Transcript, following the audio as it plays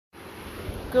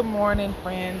Good morning,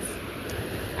 friends.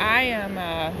 I am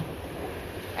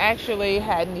actually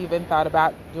hadn't even thought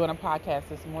about doing a podcast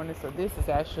this morning, so this is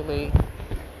actually,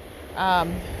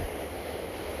 um,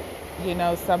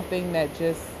 something that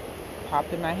just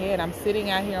popped in my head. I'm sitting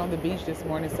out here on the beach this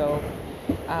morning, so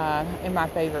in my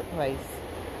favorite place,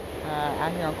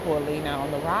 out here on Coralina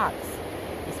on the rocks,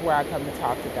 is where I come to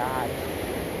talk to God.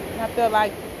 And I feel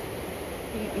like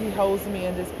He holds me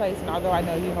in this place, and although I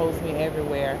know He holds me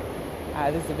everywhere,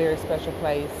 this is a very special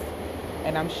place,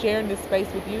 and I'm sharing this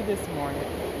space with you this morning.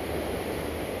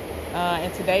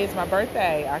 And today is my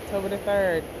birthday, October the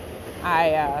 3rd.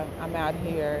 I'm out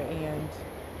here and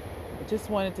just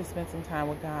wanted to spend some time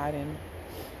with God, and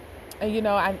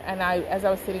as I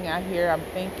was sitting out here, I'm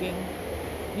thinking,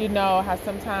 how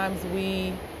sometimes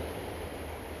we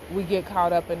get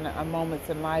caught up in moments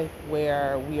in life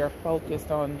where we are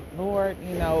focused on, Lord,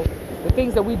 the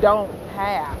things that we don't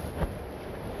have.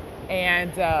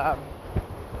 And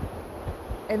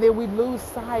then we lose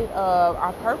sight of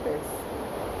our purpose,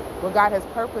 what God has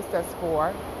purposed us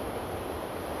for.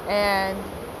 And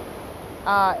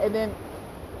then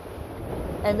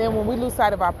when we lose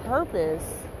sight of our purpose,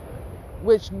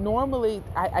 which normally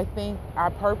I think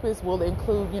our purpose will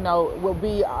include, will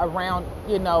be around,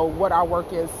 what our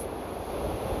work is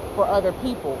for other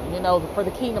people, for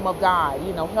the kingdom of God,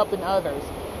 helping others.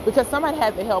 Because somebody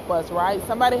had to help us, right?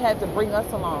 Somebody had to bring us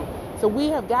along. So we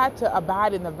have got to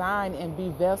abide in the vine and be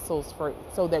vessels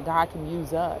so that God can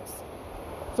use us.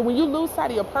 So when you lose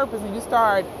sight of your purpose and you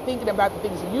start thinking about the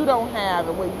things you don't have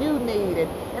and what you need,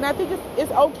 and I think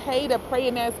it's okay to pray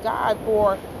and ask God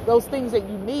for those things that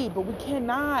you need, but we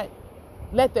cannot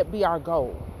let that be our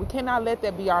goal. We cannot let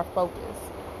that be our focus.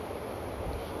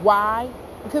 Why?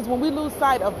 Because when we lose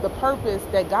sight of the purpose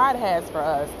that God has for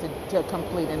us to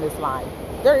complete in this life,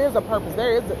 there is a purpose.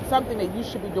 There is something that you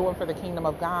should be doing for the kingdom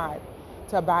of God,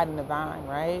 to abide in the vine,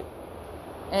 right?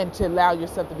 And to allow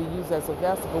yourself to be used as a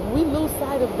vessel. But when we lose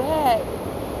sight of that,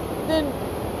 then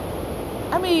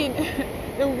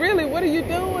really, what are you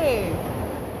doing?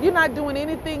 You're not doing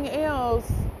anything else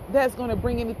that's going to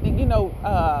bring anything,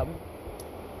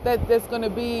 that's going to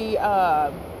be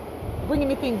bring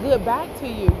anything good back to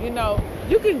you.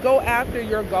 You can go after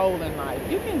your goal in life.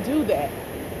 You can do that.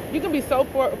 You can be so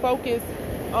focused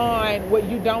on what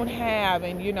you don't have,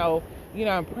 and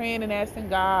praying and asking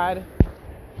God,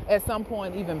 at some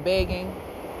point even begging,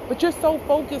 but you're so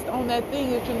focused on that thing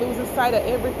that you're losing sight of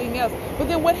everything else. But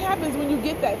then what happens when you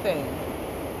get that thing?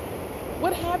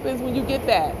 What happens when you get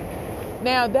that?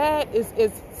 Now that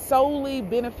is solely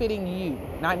benefiting you,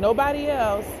 not nobody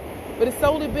else, but it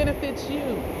solely benefits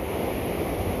you.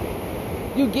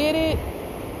 You get it,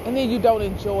 and then you don't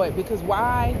enjoy it. Because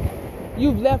why?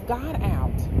 You've left God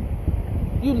out.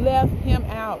 You left Him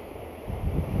out.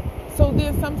 So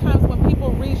then sometimes when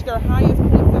people reach their highest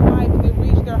points in life, and they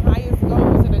reach their highest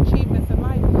goals and achievements in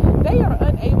life, they are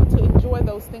unable to enjoy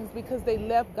those things because they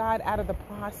left God out of the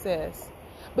process.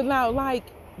 But now, like,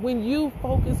 when you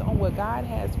focus on what God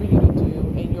has for you to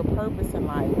do and your purpose in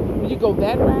life, when you go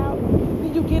that route,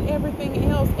 then you get everything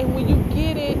else. And when you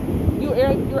get it,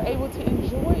 you're able to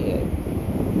enjoy it.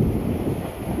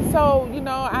 So,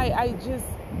 I just,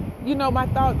 my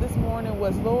thought this morning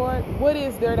was, Lord, what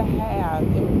is there to have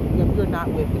if you're not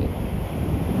with it?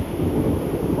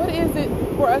 What is it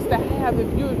for us to have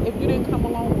if you didn't come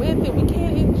along with it? We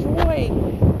can't enjoy.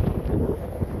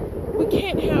 We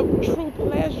can't have true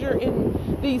pleasure in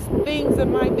these things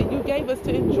in life that you gave us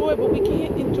to enjoy, but we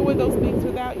can't enjoy those things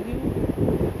without you.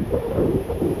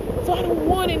 So I don't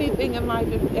want anything in life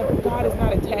if God is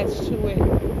not attached to it.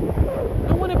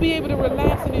 I want to be able to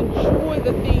relax and enjoy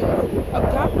the things of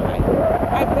God.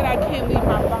 But I can't leave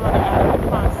my Father out of the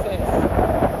process.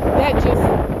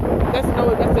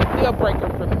 That's a deal breaker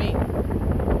for me.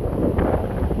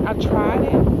 I tried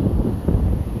it,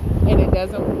 and it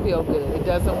doesn't feel good. It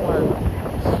doesn't work.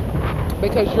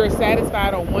 Because you're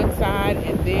satisfied on one side,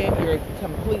 and then you're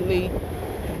completely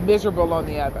miserable on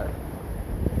the other.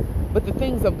 But the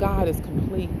things of God is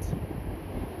complete.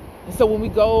 And so when we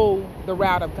go the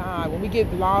route of God, when we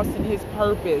get lost in His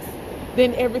purpose,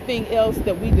 then everything else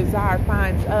that we desire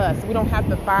finds us. We don't have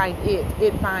to find it.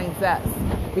 It finds us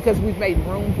because we've made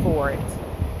room for it.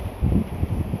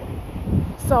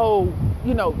 So,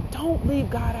 don't leave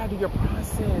God out of your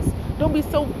process. Don't be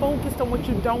so focused on what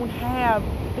you don't have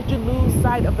that you lose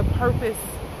sight of the purpose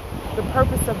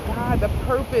of God, the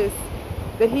purpose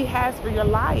that He has for your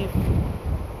life.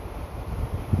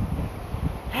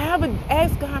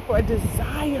 Ask God for a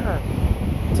desire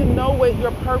to know what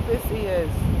your purpose is,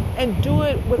 and do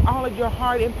it with all of your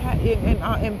heart and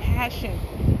passion,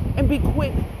 and be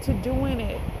quick to doing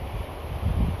it.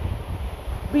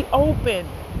 Be open.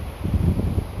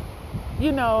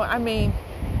 You know, I mean,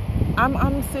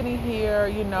 I'm sitting here,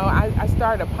 you know, I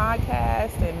started a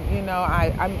podcast, and, you know,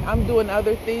 I'm doing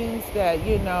other things that,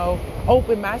 you know,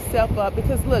 open myself up,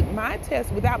 because look,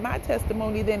 without my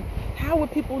testimony, then how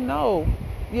would people know?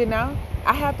 You know,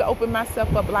 I have to open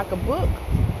myself up like a book,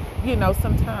 you know,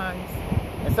 sometimes,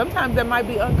 and sometimes that might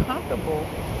be uncomfortable,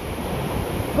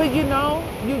 but you know,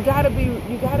 you gotta be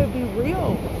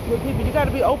real with people. You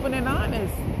gotta be open and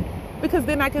honest, because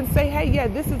then I can say, hey, yeah,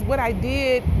 this is what I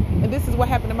did, and this is what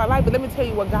happened in my life, but let me tell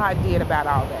you what God did about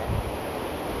all that.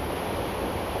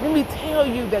 Let me tell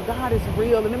you that God is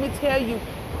real, and let me tell you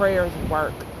prayers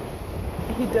work.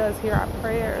 He does hear our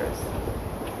prayers.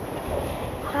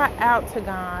 Cry out to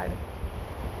God.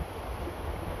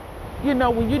 You know,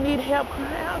 when you need help,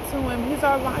 cry out to him. He's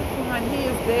our lifeline. He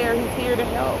is there. He's here to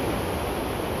help.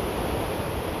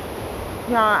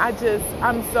 I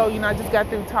just got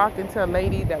through talking to a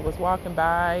lady that was walking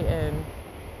by, and,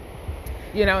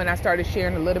 you know, and I started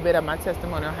sharing a little bit of my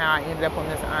testimony on how I ended up on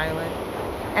this island.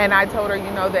 And I told her,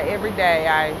 you know, that every day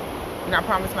I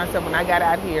promised myself when I got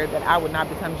out here that I would not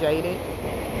become jaded.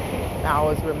 I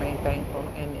always remain thankful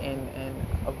and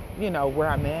you know, where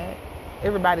I'm at.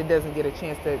 Everybody doesn't get a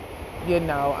chance to, you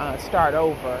know, start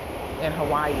over in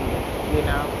Hawaii, you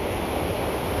know.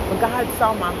 But God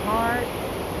saw my heart.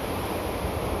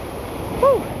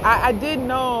 Whew, I didn't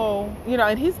know, you know,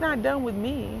 and he's not done with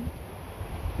me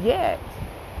yet.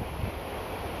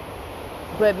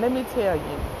 But let me tell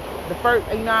you,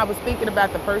 I was thinking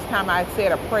about the first time I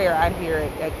said a prayer out here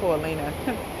at Ko'olina.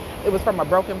 It was from a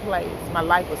broken place. My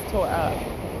life was tore up.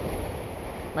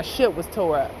 My ship was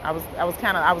tore up. I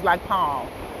was like Paul.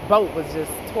 Boat was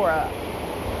just tore up.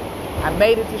 I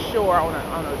made it to shore on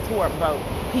a tore up boat.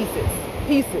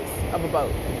 Pieces of a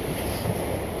boat.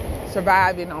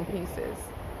 Surviving on pieces.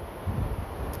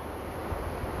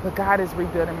 But God is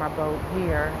rebuilding my boat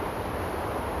here.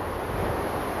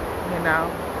 You know?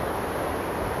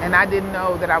 And I didn't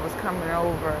know that I was coming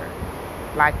over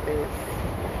like this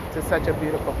to such a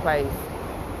beautiful place.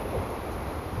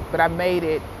 But I made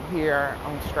it here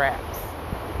on straps.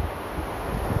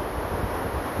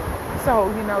 So,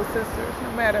 you know, sisters,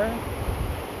 no matter,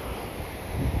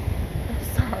 I'm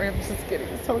sorry, I'm just getting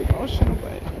so emotional,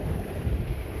 but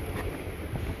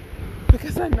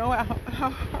because I know how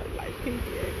hard life can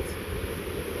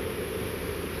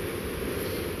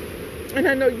get. And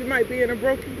I know you might be in a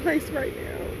broken place right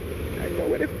now. I know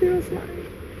what it feels like.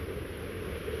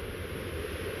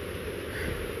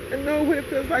 I know what it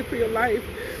feels like for your life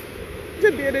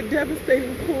to be at a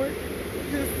devastating point,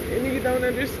 and you don't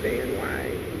understand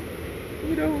why.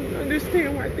 You don't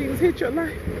understand why things hit your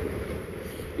life.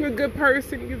 You're a good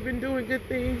person. You've been doing good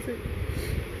things, and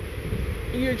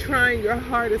you're trying your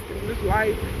hardest in this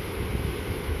life.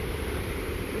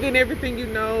 Then everything you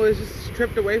know is just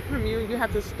stripped away from you. You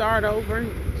have to start over.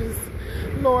 Just,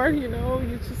 Lord, you know,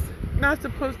 you're just not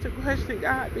supposed to question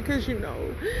God, because you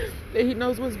know that he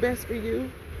knows what's best for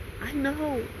you. I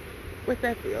know what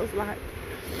that feels like.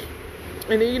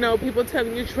 And then, you know, people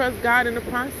telling you trust God in the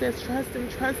process. Trust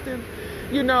him.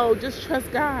 You know, just trust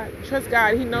God. Trust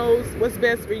God. He knows what's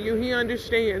best for you. He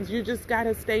understands. You just got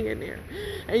to stay in there.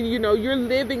 And, you know, you're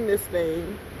living this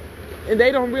thing, and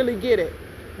they don't really get it,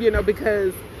 you know,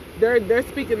 because they're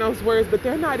speaking those words, but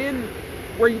they're not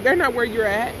where you're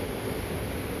at.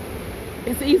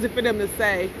 It's easy for them to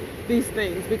say these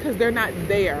things because they're not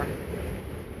there.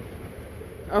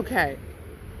 Okay,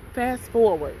 fast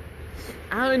forward.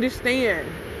 I understand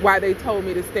why they told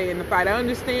me to stay in the fight. I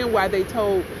understand why they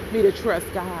told me to trust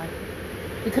God,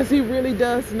 because he really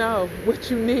does know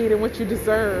what you need and what you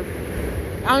deserve.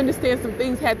 I understand some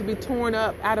things had to be torn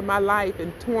up out of my life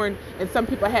and some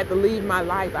people had to leave my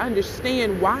life. I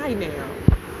understand why now.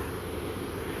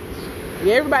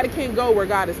 Yeah, everybody can't go where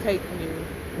God is taking you,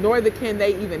 nor can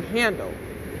they even handle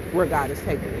where God is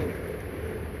taking you.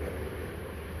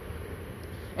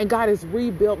 And God has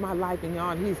rebuilt my life, and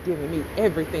y'all, he's given me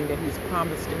everything that he's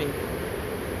promised to me.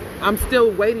 I'm still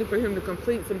waiting for him to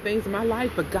complete some things in my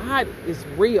life, but God is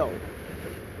real.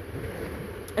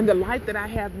 And the life that I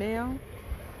have now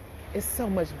is so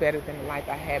much better than the life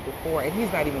I had before, and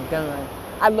he's not even done.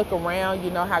 I look around, you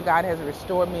know how God has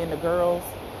restored me and the girls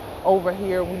over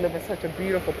here. We live in such a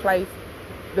beautiful place.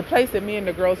 The place that me and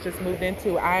the girls just moved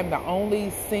into, I am the only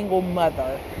single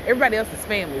mother. Everybody else is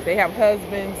families. They have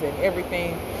husbands and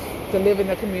everything to live in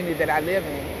the community that I live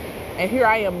in. And here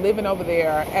I am living over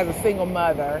there as a single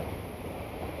mother,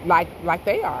 like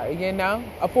they are, you know,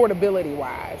 affordability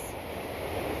wise.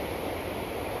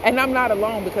 And I'm not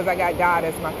alone, because I got God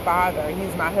as my father.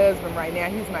 He's my husband right now.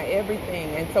 He's my everything.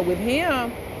 And so with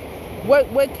him,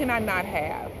 What can I not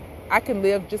have? I can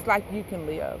live just like you can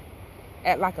live,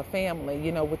 at like a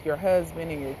family, with your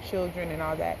husband and your children and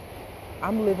all that.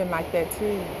 I'm living like that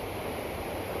too.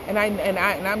 And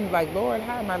I'm like, Lord,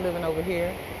 how am I living over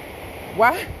here?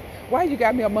 Why you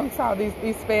got me amongst all these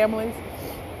families?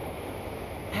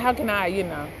 How can I,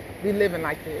 be living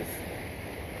like this?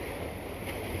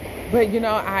 But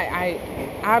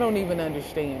I don't even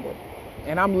understand it.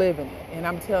 And I'm living it. And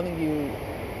I'm telling you,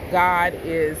 God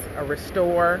is a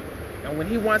restorer. And when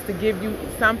he wants to give you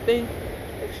something,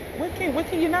 what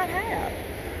can you not have?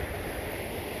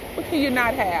 What can you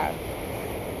not have?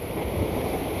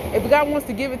 If God wants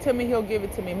to give it to me, he'll give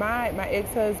it to me. My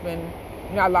ex-husband,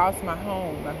 I lost my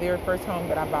home, my very first home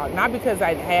that I bought. Not because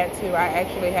I had to. I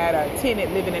actually had a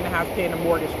tenant living in the house paying the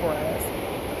mortgage for us.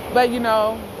 But,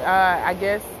 I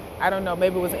guess, I don't know,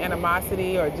 maybe it was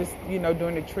animosity or just,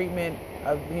 during the treatment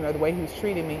of, the way he was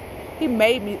treating me. He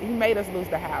made us lose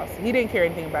the house. He didn't care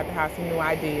anything about the house. He knew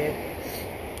I did.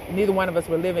 Neither one of us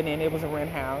were living in it. It was a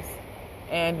rent house.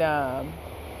 And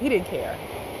he didn't care.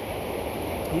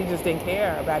 He just didn't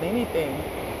care about anything.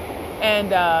 And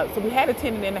so we had a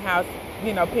tenant in the house,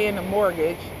 paying the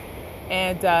mortgage.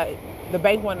 And the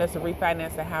bank wanted us to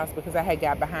refinance the house because I had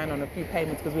got behind on a few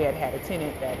payments because we had a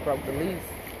tenant that broke the lease.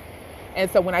 And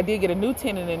so when I did get a new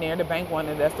tenant in there, the bank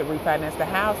wanted us to refinance the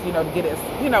house, to get us,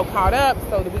 caught up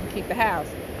so that we could keep the house.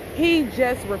 He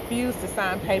just refused to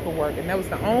sign paperwork. And that was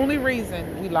the only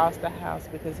reason we lost the house,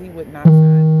 because he would not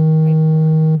sign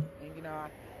paperwork.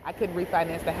 And, I couldn't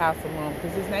refinance the house alone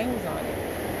because his name was on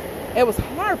it. It was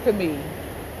hard for me.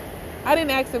 I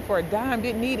didn't ask him for a dime,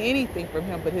 didn't need anything from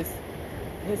him but his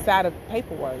side of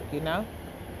paperwork,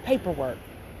 Paperwork.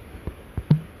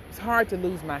 It's hard to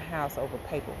lose my house over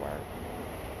paperwork.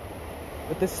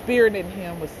 But the spirit in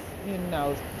him was,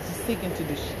 seeking to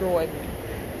destroy me.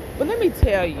 But let me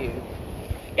tell you,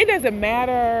 it doesn't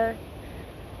matter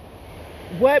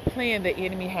what plan the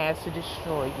enemy has to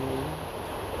destroy you.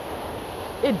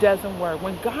 It doesn't work.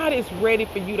 When God is ready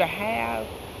for you to have,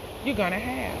 you're going to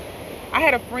have. I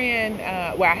had a friend,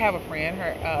 I have a friend,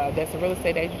 her that's a real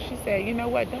estate agent. She said, you know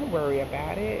what, don't worry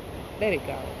about it. Let it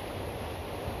go.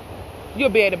 You'll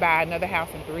be able to buy another house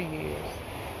in 3 years.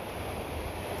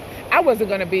 I wasn't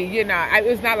going to be,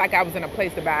 it's not like I was in a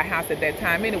place to buy a house at that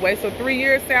time anyway. So 3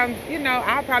 years sounds,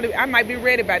 I might be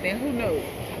ready by then. Who knows?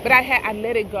 But I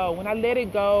let it go. When I let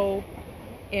it go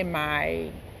in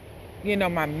my,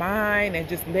 my mind, and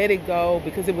just let it go,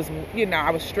 because it was,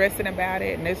 I was stressing about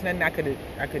it and there's nothing I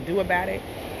could do about it.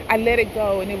 I let it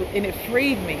go, and it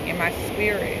freed me in my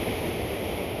spirit.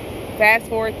 Fast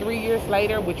forward 3 years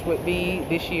later, which would be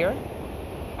this year,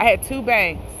 I had 2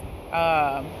 banks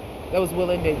that was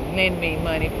willing to lend me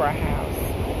money for a house.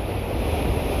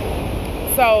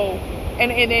 So,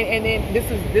 and then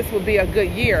this will be a good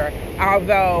year,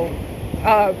 although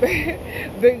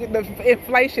the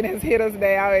inflation has hit us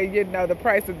now, and the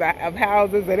price of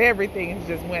houses and everything has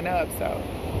just went up. So,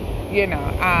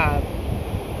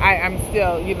 I'm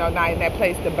still, not in that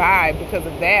place to buy because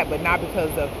of that, but not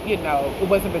because of, it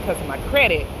wasn't because of my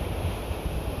credit.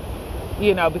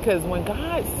 Because when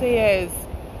God says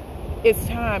it's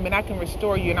time and I can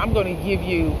restore you and I'm going to give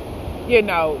you,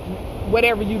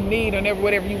 whatever you need and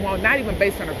whatever you want, not even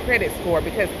based on a credit score,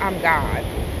 because I'm God,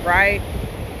 right?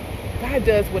 God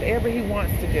does whatever he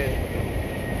wants to do.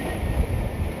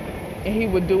 And he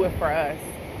would do it for us.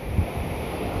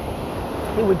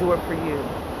 He would do it for you.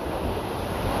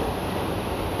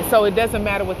 And so it doesn't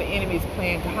matter what the enemy's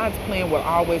plan. God's plan will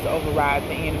always override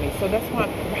the enemy. So that's why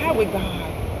I ride with God.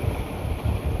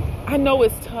 I know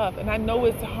it's tough and I know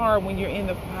it's hard when you're in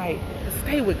the fight. But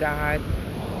stay with God.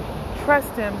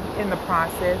 Trust him in the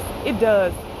process. It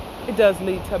does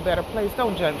lead to a better place.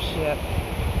 Don't jump ship.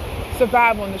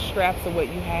 Survive on the scraps of what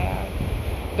you have.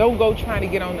 Don't go trying to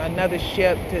get on another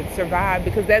ship to survive,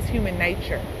 because that's human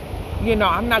nature.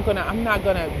 I'm not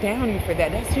gonna down you for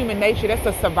that. That's human nature. That's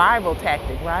a survival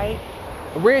tactic, right?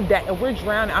 We're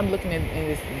drowning. I'm looking in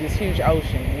this huge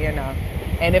ocean,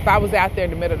 And if I was out there in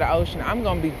the middle of the ocean, I'm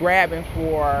gonna be grabbing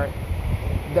for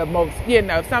the most,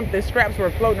 if the straps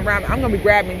were floating around, I'm gonna be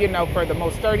grabbing, for the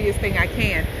most sturdiest thing I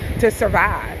can to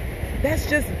survive. That's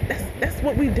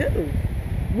what we do.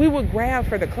 We would grab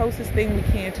for the closest thing we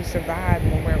can to survive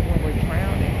when we're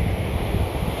drowning.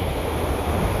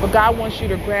 But God wants you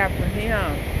to grab for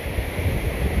him.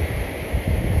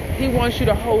 He wants you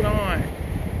to hold on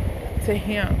to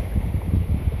him.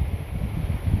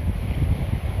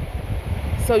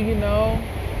 So,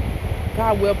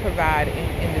 God will provide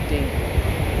in the deep.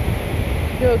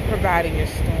 He'll provide in your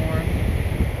storm.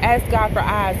 Ask God for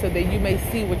eyes so that you may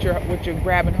see what you're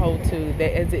grabbing hold to.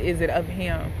 That is it of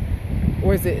him?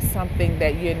 Or is it something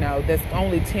that, that's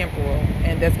only temporal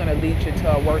and that's going to lead you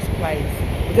to a worse place?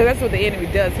 Because that's what the enemy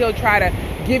does. He'll try to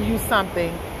give you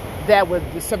something that would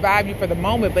survive you for the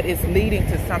moment, but it's leading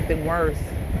to something worse.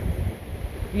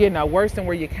 Worse than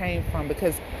where you came from.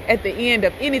 Because at the end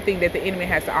of anything that the enemy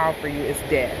has to offer you is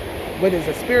death. Whether it's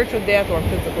a spiritual death or a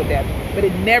physical death. But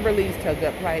it never leads to a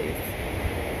good place.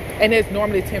 And it's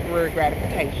normally temporary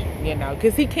gratification,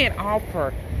 because he can't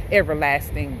offer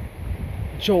everlasting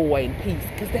joy and peace,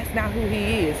 because that's not who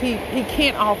he is. He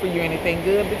can't offer you anything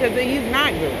good because he's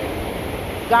not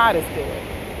good. God is good.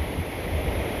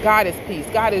 God is peace.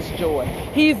 God is joy.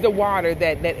 He's the water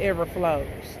that ever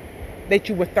flows, that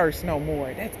you will thirst no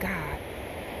more. That's God.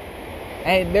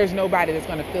 And there's nobody that's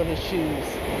going to fill his shoes.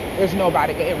 There's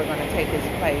nobody ever going to take his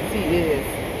place. He is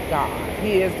God.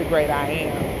 He is the great I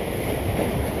am.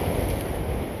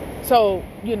 So,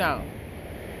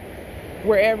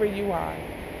 wherever you are,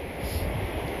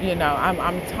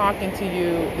 I'm talking to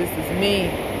you. This is me.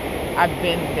 I've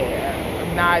been there.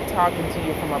 I'm not talking to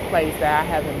you from a place that I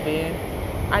haven't been.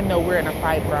 I know we're in a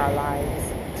fight for our lives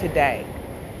today.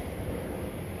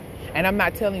 And I'm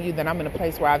not telling you that I'm in a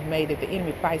place where I've made it. The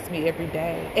enemy fights me every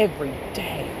day. Every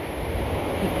day.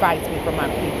 He fights me for my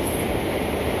peace.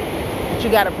 But you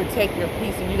got to protect your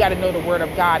peace, and you got to know the word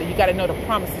of God, and you got to know the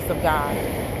promises of God.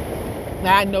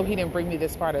 Now, I know he didn't bring me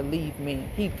this far to leave me.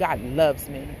 God loves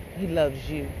me. He loves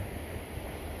you.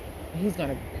 He's going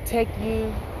to protect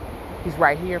you. He's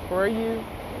right here for you.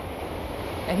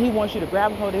 And he wants you to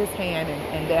grab hold of his hand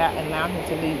and allow him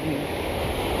to lead you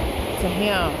to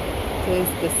him, to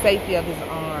the safety of his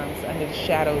arms, under the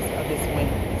shadows of his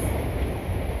wings.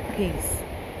 Peace.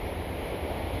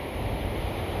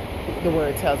 The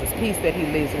word tells us peace that he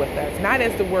leaves with us. Not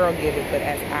as the world giveth, but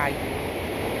as I give.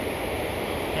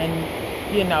 And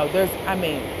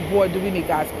boy, do we need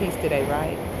God's peace today,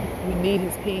 right? We need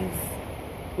his peace.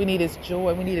 We need his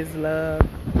joy. We need his love.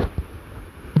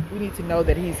 We need to know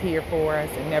that he's here for us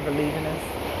and never leaving us.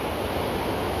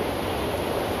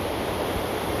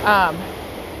 I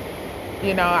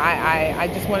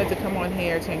just wanted to come on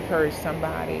here to encourage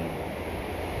somebody.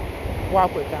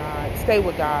 Walk with God. Stay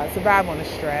with God. Survive on the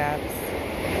straps.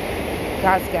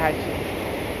 God's got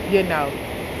you.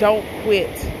 Don't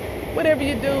quit. Whatever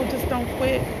you do, just don't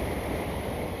quit.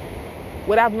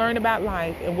 What I've learned about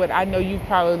life, and what I know you've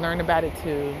probably learned about it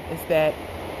too, is that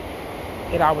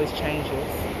it always changes.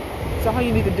 So all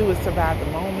you need to do is survive the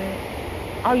moment.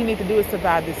 All you need to do is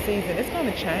survive this season. It's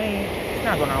going to change. It's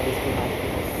not going to always be like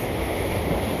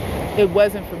this. It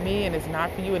wasn't for me, and it's not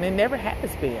for you, and it never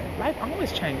has been. Life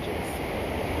always changes.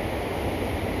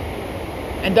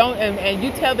 And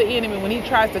you tell the enemy when he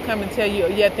tries to come and tell you,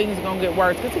 yeah, things are going to get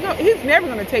worse. Because he's never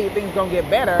going to tell you things are going to get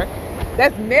better.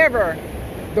 That's never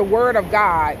the word of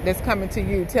God that's coming to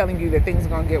you telling you that things are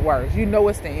going to get worse. You know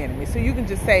it's the enemy. So you can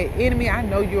just say, enemy, I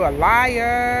know you're a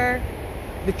liar.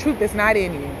 The truth is not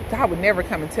in you. God would never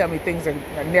come and tell me things are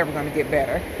never going to get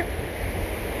better.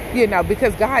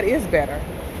 Because God is better.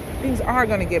 Things are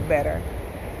going to get better.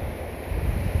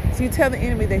 So you tell the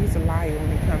enemy that he's a liar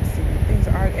when he comes to you. Things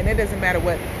are, and it doesn't matter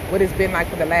what it's been like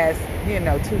for the last, 2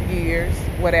 years,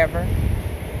 whatever.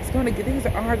 Things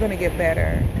are going to get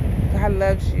better. God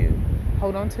loves you.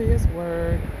 Hold on to his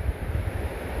word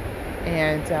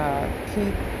and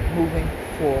keep moving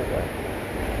forward.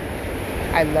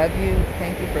 I love you.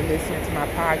 Thank you for listening to my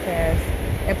podcast.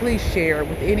 And please share it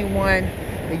with anyone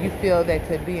that you feel that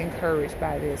could be encouraged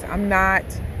by this. I'm not,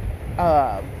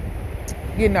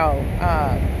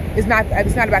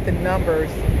 it's not about the numbers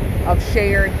of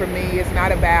sharing for me. It's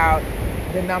not about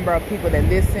the number of people that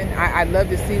listen. I love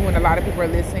to see when a lot of people are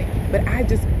listening, but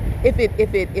if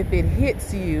it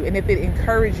hits you and if it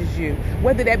encourages you,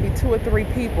 whether that be 2 or 3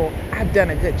 people, I've done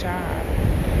a good job.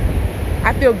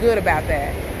 I feel good about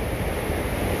that.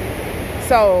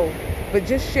 So, but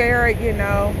just share it,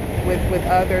 with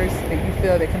others that you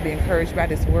feel that can be encouraged by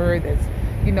this word that's,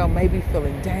 maybe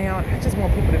feeling down. I just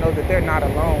want people to know that they're not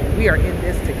alone. We are in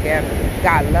this together.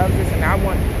 God loves us, and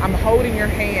I'm holding your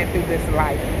hand through this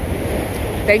life.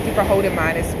 Thank you for holding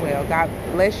mine as well. God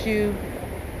bless you.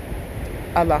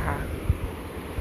 Aloha.